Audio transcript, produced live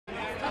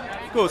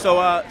Cool.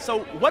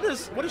 So what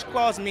does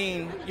claws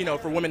mean,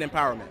 for women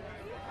empowerment?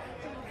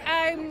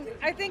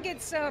 I think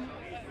it's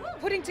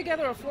putting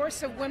together a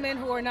force of women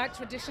who are not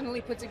traditionally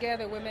put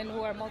together, women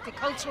who are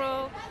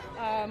multicultural,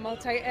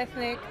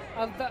 multi-ethnic,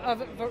 of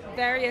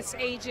various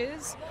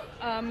ages,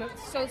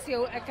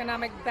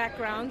 socioeconomic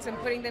backgrounds, and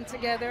putting them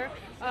together,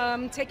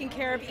 taking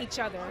care of each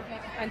other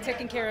and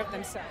taking care of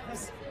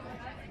themselves.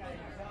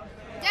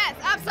 Yes,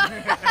 absolutely.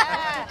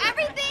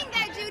 Everything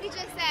that Judy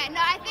just said. No,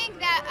 I think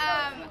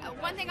that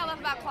one thing I love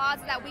about Claws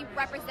is that we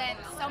represent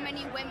so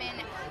many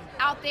women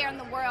out there in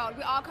the world.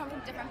 We all come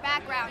from different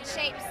backgrounds,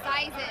 shapes,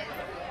 sizes.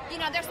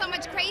 There's so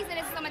much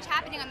craziness, so much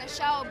happening on the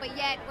show, but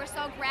yet we're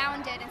so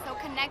grounded and so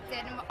connected,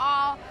 and we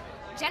all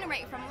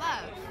generate from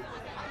love.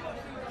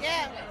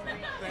 Yeah.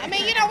 I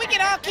mean, we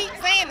can all keep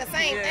saying the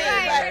same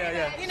thing, but,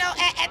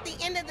 at the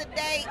end of the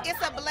day,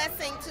 it's a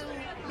blessing to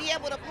be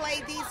able to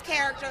play these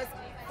characters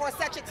for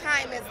such a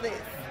time as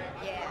this.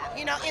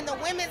 Yeah. In the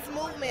women's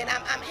movement,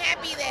 I'm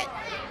happy that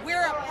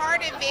we're a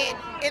part of it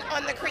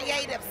on the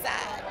creative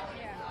side.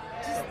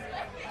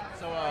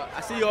 So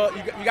I see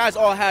you guys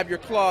all have your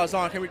claws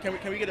on. Can we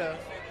get a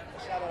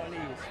shout out on these?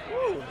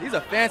 Woo, these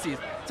are fancies.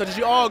 So did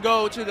you all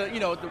go to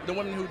the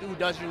woman who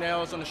does your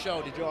nails on the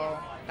show? Did you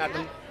all have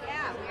them?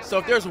 Yeah. So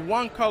if there's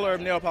one color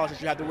of nail polish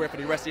that you have to wear for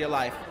the rest of your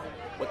life,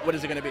 what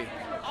is it going to be?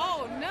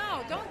 Oh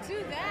no, don't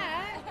do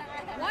that.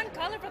 One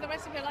color for the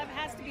rest of your life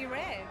has to be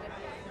red.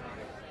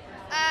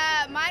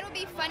 Mine would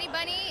be Funny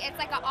Bunny. It's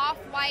like an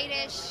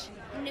off-whitish,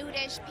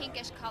 nudish,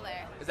 pinkish color.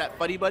 Is that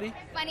Fuddy Buddy?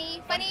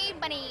 Funny Bunny.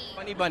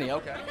 Funny Bunny,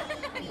 okay.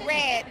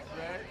 Red.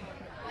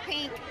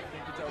 Pink.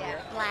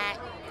 Yeah. Black.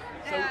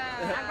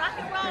 I'm rock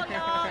and roll,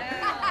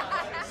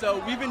 y'all.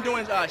 So we've been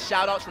doing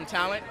shout-outs from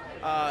talent.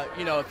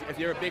 If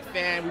you're a big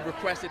fan, we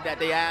requested that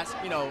they ask,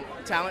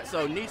 talent.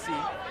 So Nisi,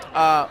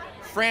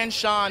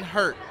 Fran-Shawn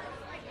Hurt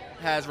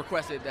has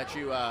requested that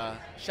you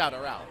shout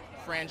her out.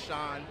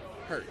 Fran-Shawn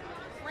Hurt.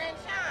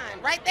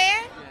 Fran-Shawn, right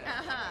there?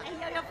 Uh-huh.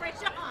 Hey, yo,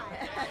 Fran-Shawn.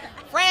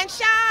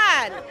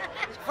 Fran-Shawn.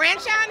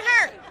 Fran-Shawn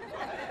Hurt.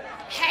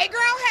 Hey,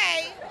 girl,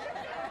 hey.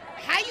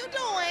 How you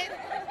doing?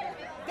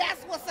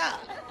 That's what's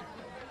up.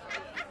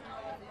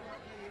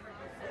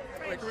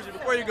 Wait, Karusha,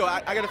 before you go,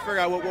 I got to figure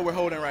out what we're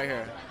holding right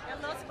here. A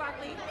little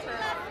sparkly.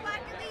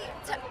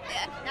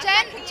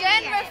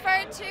 Jen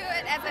referred to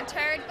it as a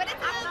turd, but it's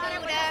a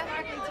Buddha.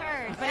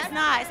 But it's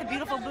not. It's a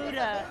beautiful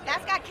Buddha.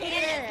 That's got candy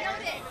in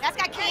it. That's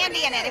got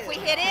candy in it. If we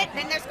hit it,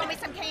 then there's going to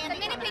be some It's a candy.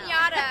 mini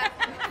pinata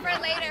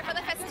for later, for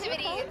the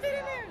festivities.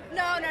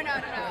 No.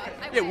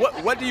 Yeah,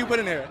 what do you put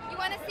in there? You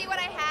want to see what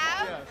I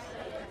have? Yes.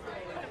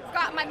 I've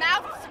got my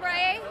mouth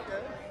spray.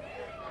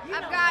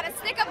 I've got a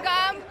stick of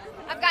gum.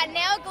 I've got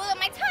nail glue and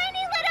my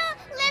tiny little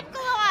lip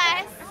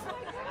gloss.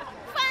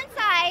 Fun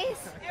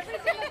size.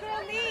 Everything a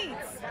girl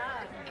needs.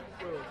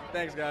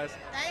 Thanks, guys.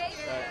 Thank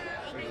you.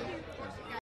 All right.